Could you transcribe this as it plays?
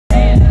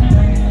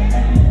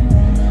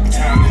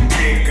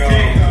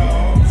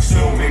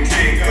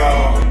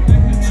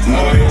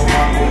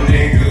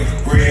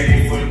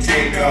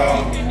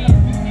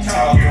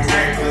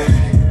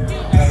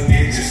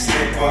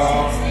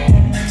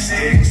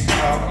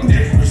talk,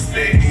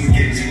 disrespect and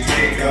get your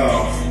take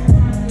off.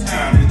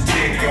 Time to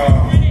take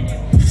off,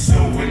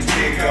 so we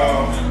take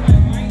off.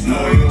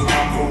 Loyal,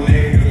 humble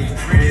nigga,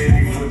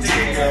 ready for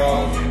take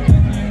off.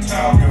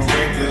 Talking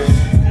reckless,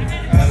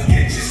 I'll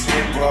get your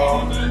slip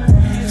off.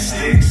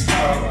 Sticks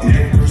talk,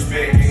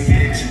 disrespect and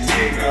get your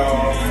take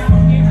off.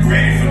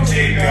 Ready for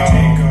take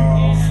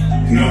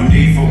off, no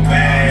need for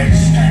bags.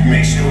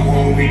 Make sure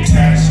when we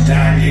touch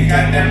down, you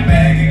got that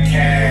bag of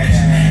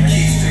cash.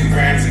 Keeps 2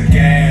 grams of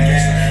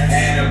gas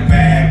and a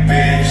bad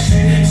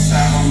bitch.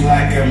 Sound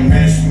like a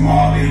Miss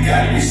Molly,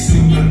 gotta be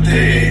super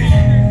thick.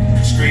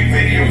 Street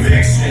video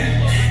vixen,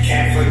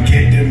 can't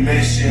forget the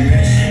mission.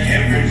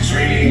 Every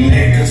dream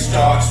nigga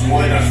starts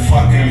with a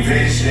fucking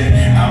vision.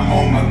 I'm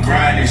on my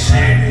grind and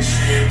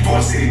shit,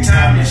 pussy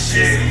time and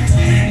shit.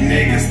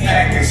 Niggas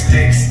packing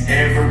sticks,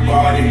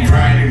 everybody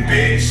grinding,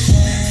 bitch.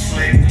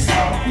 Slick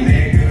talk,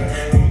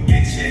 nigga, don't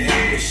get your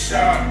head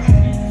shot.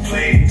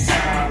 Play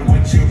time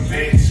with your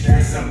bitch,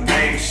 there's a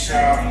bank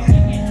shop.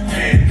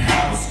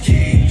 Penthouse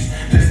keys,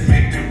 let's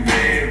make the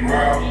bed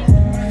rock.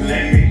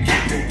 Let me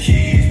get the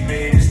keys,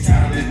 baby, it's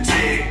time to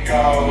take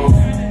off.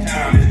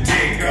 Time to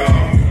take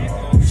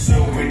off,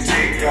 so we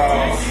take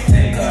off.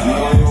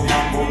 Loyal,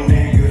 humble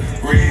nigga,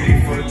 ready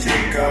for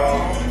take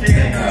off.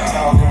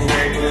 Talking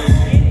reckless,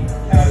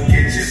 I'll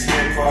get your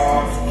slip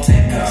off.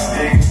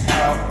 Sticks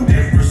talk,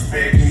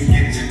 disrespect and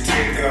get your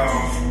take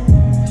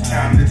off.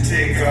 Time to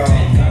take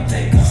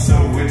off, so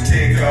we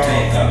take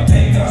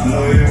off.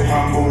 Loyal,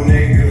 humble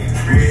nigga,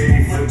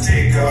 ready for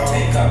take off.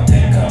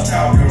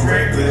 Talking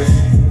reckless,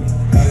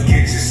 I'll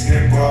get your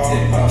slip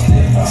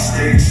off.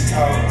 Sticks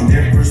talk,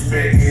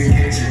 disrespect and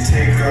get your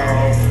take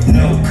off.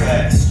 No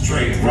cut,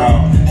 straight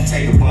raw.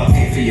 Take a bump,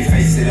 can't feel your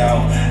face at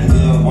all.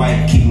 Good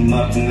white, keep 'em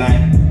up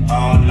tonight.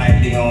 All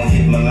night they gon'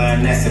 hit my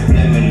line, that's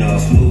subliminal.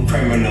 Smooth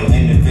criminal,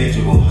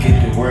 individual.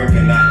 Get to work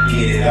and I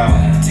get it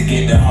out. To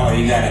get the heart,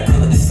 you gotta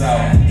cook the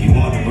salt. You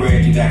want the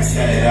bread, you gotta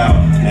sell it out.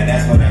 Now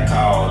that's what I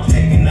call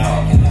taking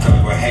off.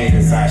 Couple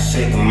haters, I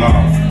shake them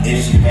off.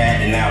 If she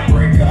bad, then I'll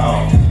break her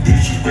off.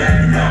 If she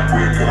bad, then I'll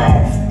break her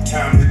off.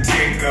 Time to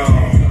take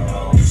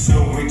off, so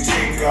we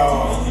take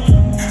off.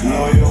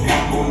 Loyal,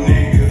 humble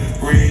nigga,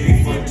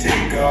 ready for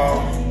take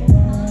off.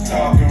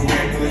 Talking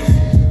reckless,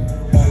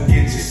 I'll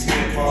get your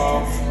slip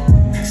off.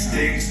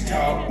 Sticks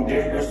talk,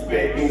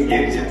 disrespect and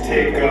get your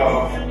take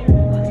off.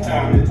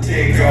 Time to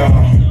take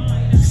off,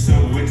 so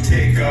we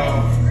take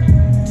off.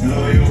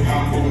 Loyal,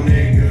 humble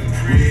nigga,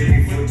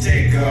 ready for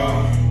take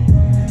off.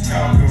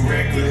 Talking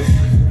reckless,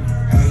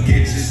 I'll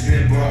get your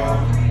slip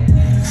off.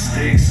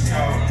 Sticks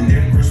talk,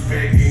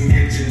 disrespect and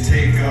get your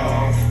take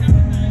off.